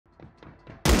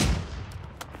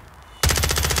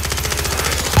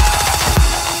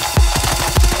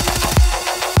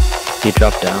He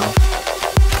dropped down.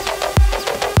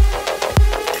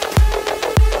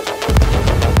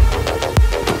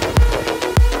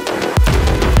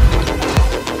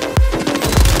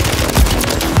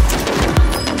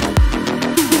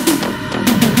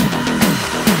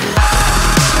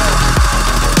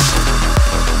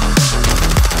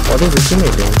 What is this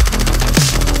teammate doing?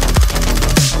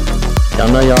 Y'all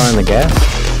know y'all in the gas?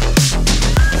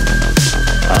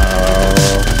 Oh.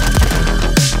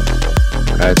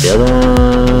 Alright, the other one...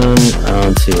 I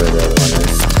don't see where the other one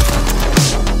is.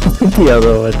 The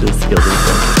other one just killed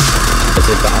himself. Is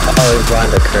it always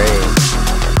behind the crate?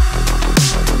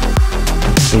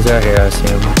 He's right here, I see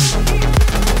him.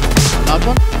 Knocked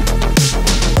one?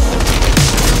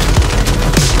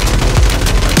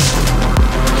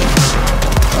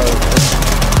 Go.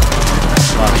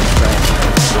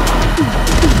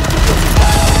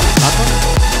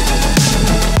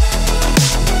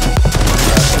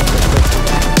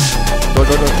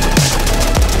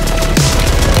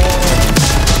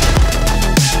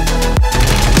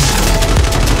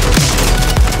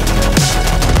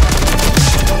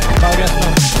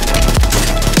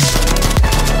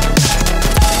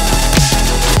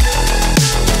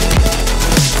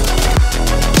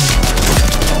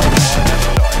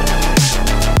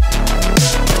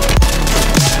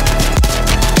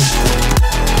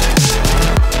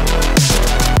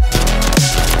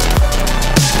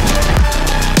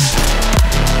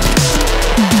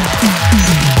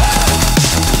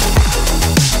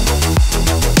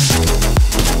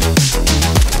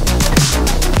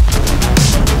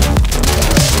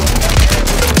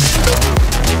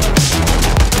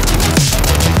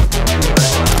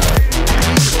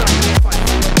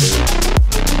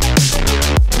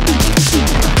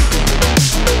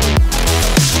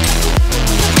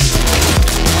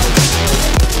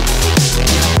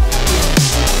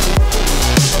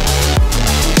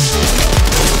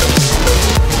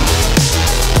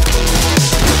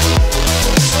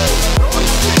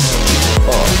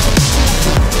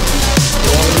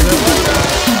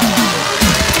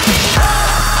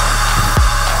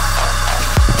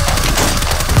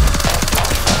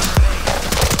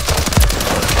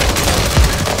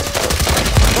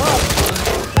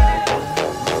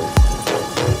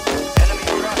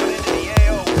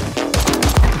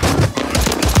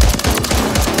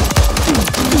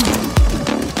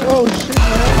 Oh shit, man.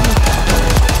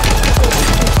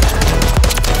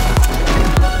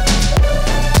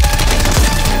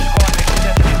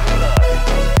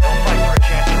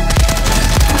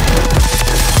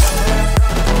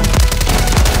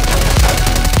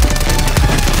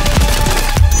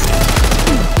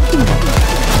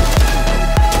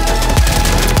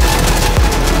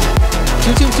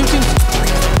 Two teams.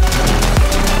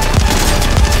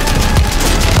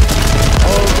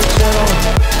 Oh, good shot on.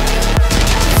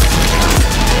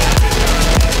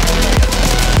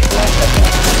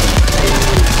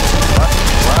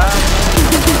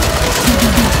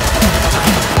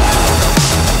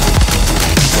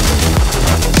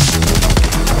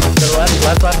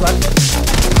 Left.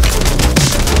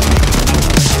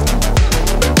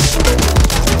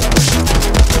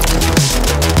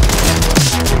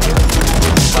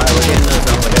 Alright, we're getting in the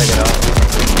zone, we gotta get off.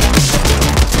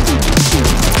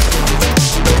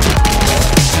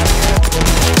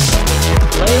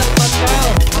 Lay the fuck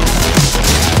down!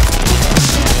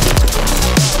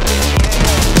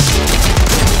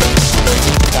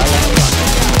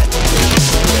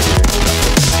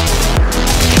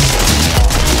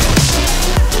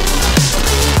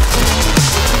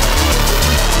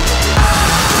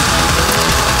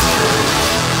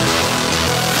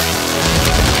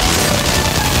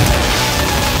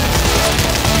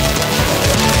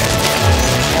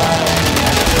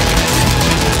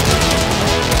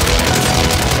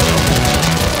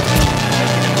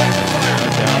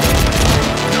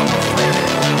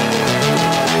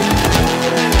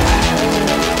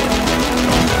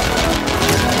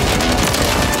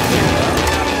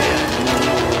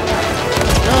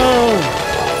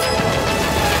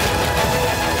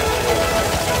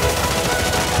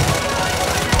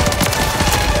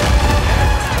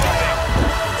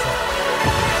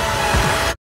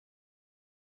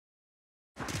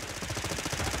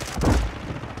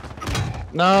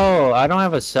 No, I don't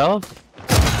have a self.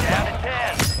 Down to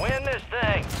 10. Win this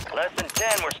thing. Less than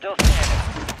 10, we're still standing.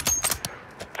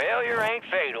 Failure ain't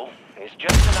fatal. It's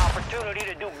just an opportunity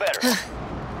to do better.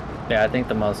 Yeah, I think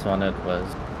the most wanted was...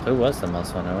 Who was the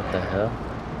most wanted? What the hell?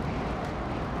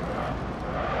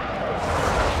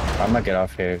 I'm gonna get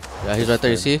off here. Yeah, he's right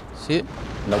there. You see? See it?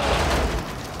 Nope.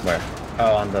 Where?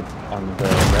 Oh, on the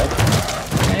red?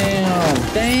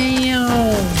 Damn!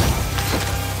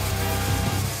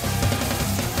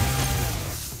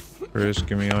 Chris,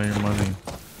 give me all your money.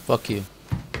 Fuck you.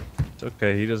 It's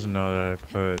okay. He doesn't know that I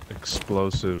put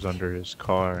explosives under his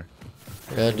car.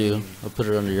 Yeah, I do. I put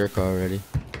it under your car already.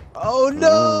 Oh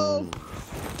no!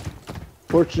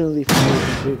 Fortunately for me,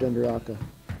 it's moved under Aka.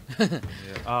 Yeah.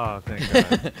 Oh, thank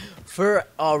God. Fur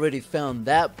already found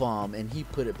that bomb and he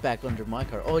put it back under my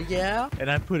car. Oh yeah? And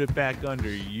I put it back under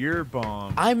your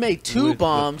bomb. I made 2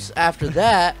 bombs after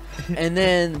that, and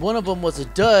then one of them was a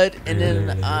dud, and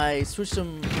then I switched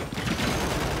them.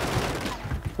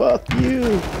 Fuck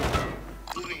you!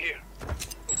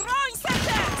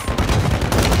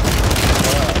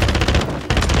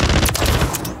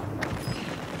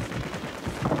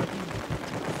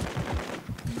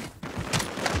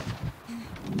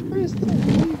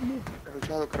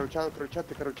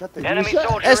 Crouchate. Enemy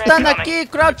soldier Están incoming. aquí,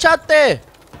 crouchate!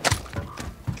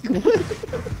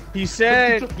 He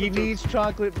said he needs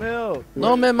chocolate milk.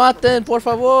 No me maten, por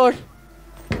favor.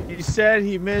 He said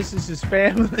he misses his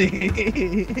family.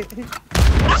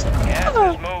 Gas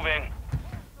is moving.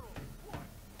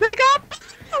 Pick up!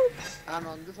 No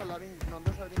andes a hablar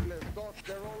inglés.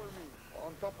 They're over me.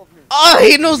 On top of me. Oh,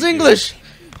 he knows English!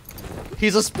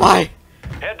 He's a spy.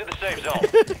 Head to the safe zone.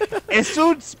 Es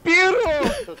un spiro!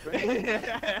 Doesn't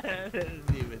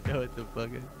even know what the fuck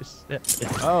is.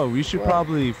 Oh, we should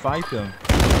probably fight them.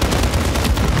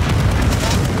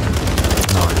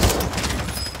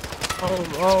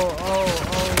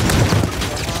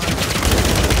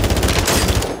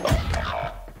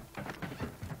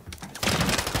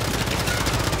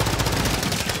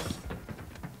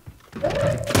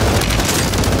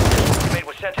 Teammate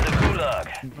was sent to the gulag.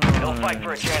 They'll fight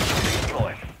for a chance to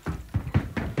redeploy.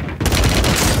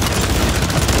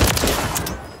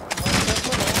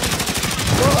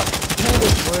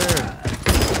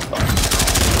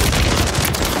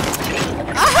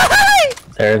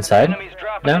 They're inside? Enemies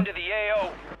dropping No? into the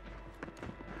AO.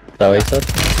 Is that what you said?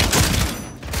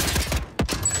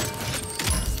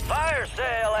 Fire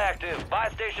sale active. Buy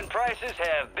station prices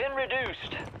have been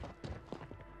reduced.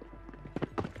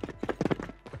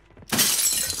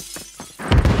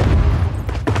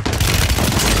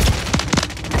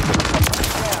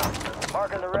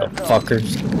 Marking the red zone.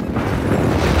 Fuckers.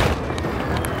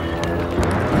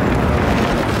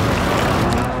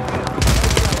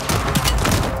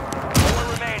 Four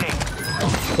remaining.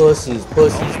 Pussies.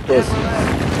 Get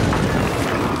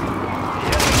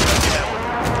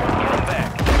him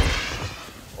back.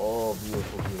 Oh,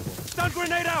 beautiful. Stun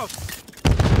grenade out.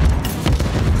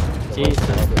 Jesus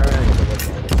Christ.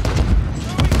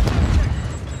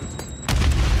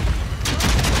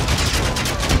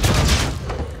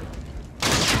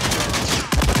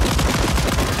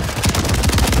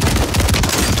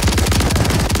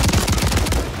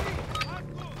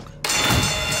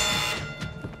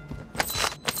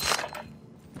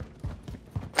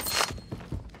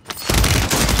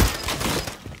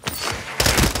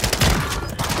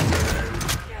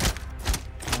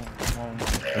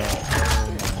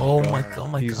 Oh my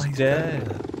god, He's dead.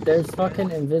 There's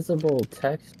fucking invisible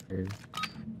textures.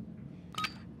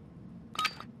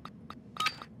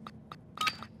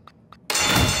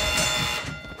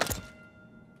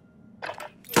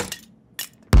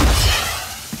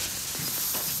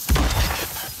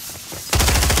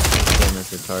 Damn,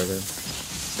 it's retarded.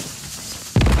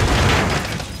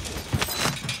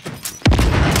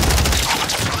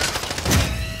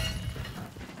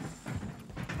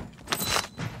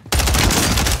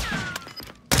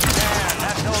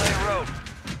 That's all they wrote.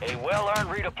 A well-earned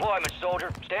redeployment, soldier.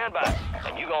 Stand by.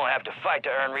 And you gonna have to fight to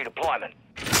earn redeployment.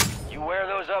 You wear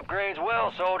those upgrades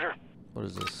well, soldier. What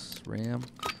is this? RAM?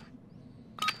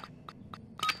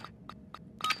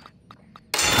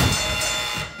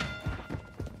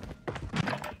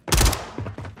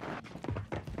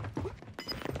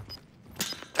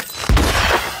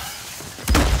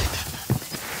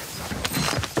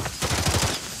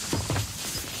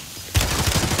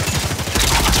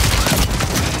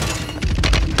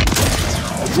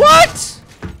 What?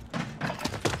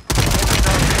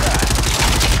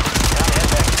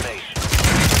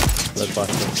 Look, watch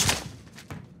this.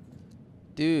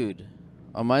 Dude,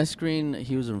 on my screen,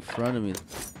 he was in front of me.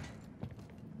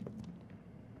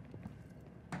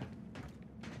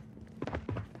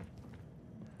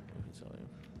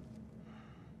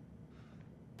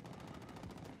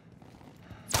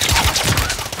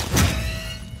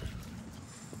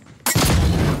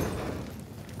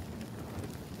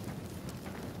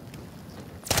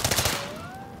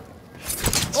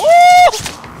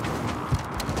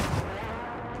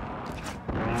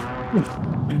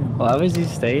 Why was he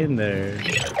staying there?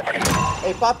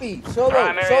 Hey, Papi, Solo,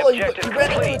 Primary you objective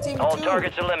ran into a complete. team All of 2.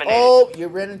 targets eliminated. Oh, you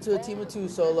ran into a team of 2,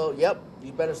 Solo. Yep,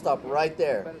 you better stop right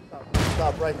there.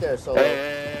 Stop right there, Solo.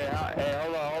 Hey,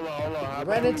 hold on. You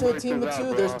ran into a team of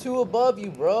 2. There's 2 above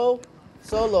you, bro.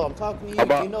 Solo, I'm talking to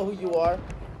you. You know who you are.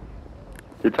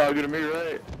 You're talking to me,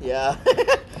 right? Yeah.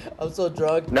 I'm so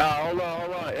drunk. Nah, hold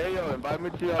on. Hey, yo, invite me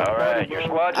to your All right, your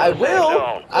squad's I in the safe will.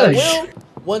 zone. I will.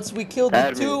 Once we kill the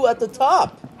Add me. 2 at the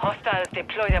top. Hostiles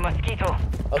deploy the mosquito.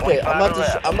 Okay,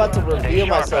 I'm about to reveal Stay sharp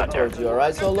myself out there. towards you. All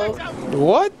right, Solo.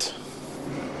 What?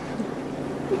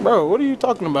 Bro, what are you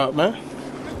talking about, man?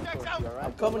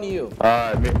 I'm coming to you. Me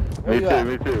Where you at?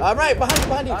 me too. I'm right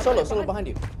behind you. Solo, behind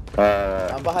you.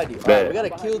 I'm behind you. Alright, we gotta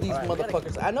kill these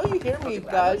motherfuckers. I know you hear me,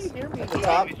 guys. At the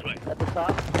top.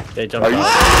 They jumped off.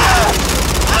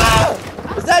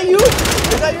 Ah! Is that you?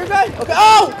 Is that your guy? Okay.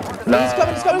 Oh! He's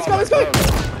coming.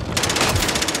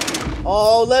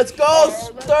 Oh, let's go,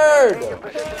 third.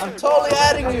 I'm totally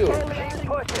adding you.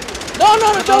 No,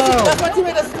 don't. That's my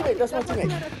teammate.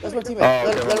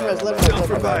 Let him rest.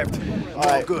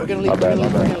 Alright, we're gonna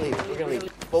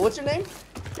leave. But what's your name?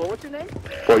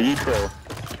 Poyito.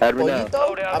 Add me now.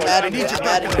 Poyito? I'm adding you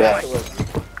afterwards.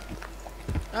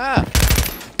 Ah!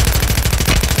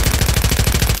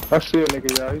 I see a nigga,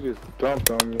 y'all. He just dumped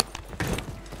on me.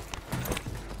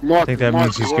 I think that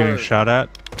means he's getting shot at.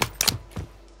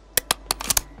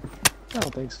 I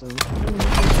don't think so.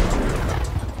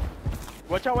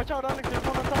 Watch out, Alex. There's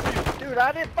one on top of you. Dude,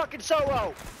 I didn't fucking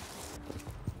solo.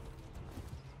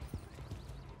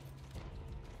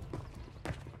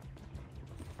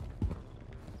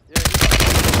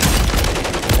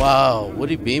 Wow,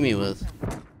 what'd he beat me with?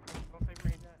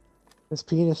 His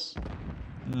penis.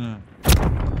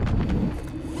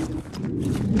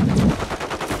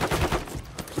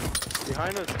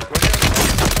 Behind us.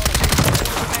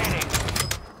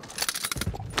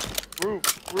 Roof.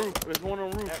 There's one on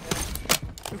roof.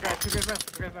 Two guys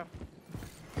left.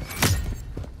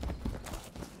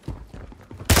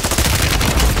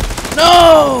 No!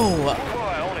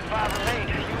 Boy, only 5 remain.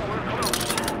 You were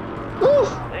close.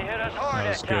 They hit us hard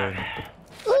That's that time. good.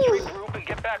 Let's regroup and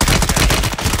get back to the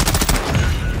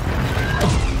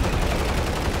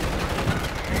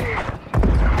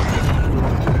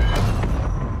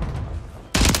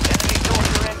enemy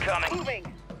soldier incoming. Moving.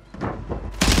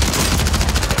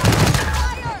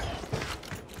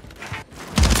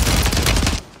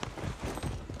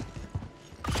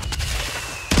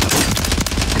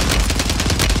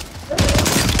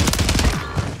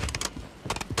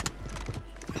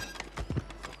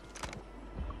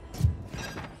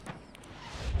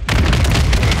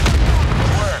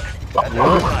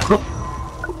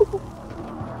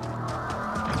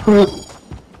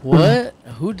 What?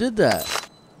 Who did that?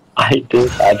 I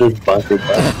just bunkered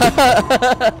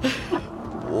that.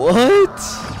 What?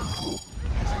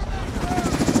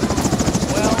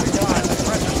 Well done.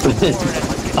 Press forward and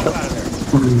let's get you out of there.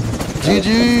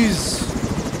 GG's.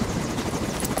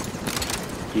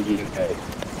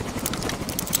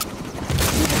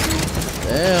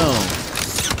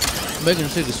 Damn. Making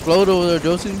shit explode over there,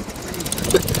 Josie.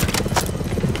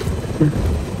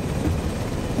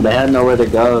 They had nowhere to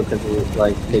go because it was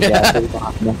like the gas was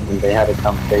on them and they had to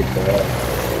come straight to us.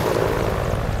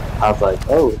 I was like,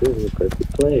 oh, this is a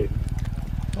perfect play.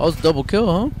 That was a double kill,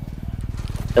 huh?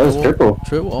 That was triple.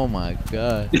 Triple? Oh my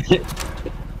god.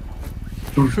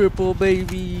 Triple,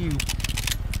 baby.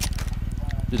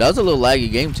 Dude, that was a little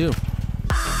laggy game, too.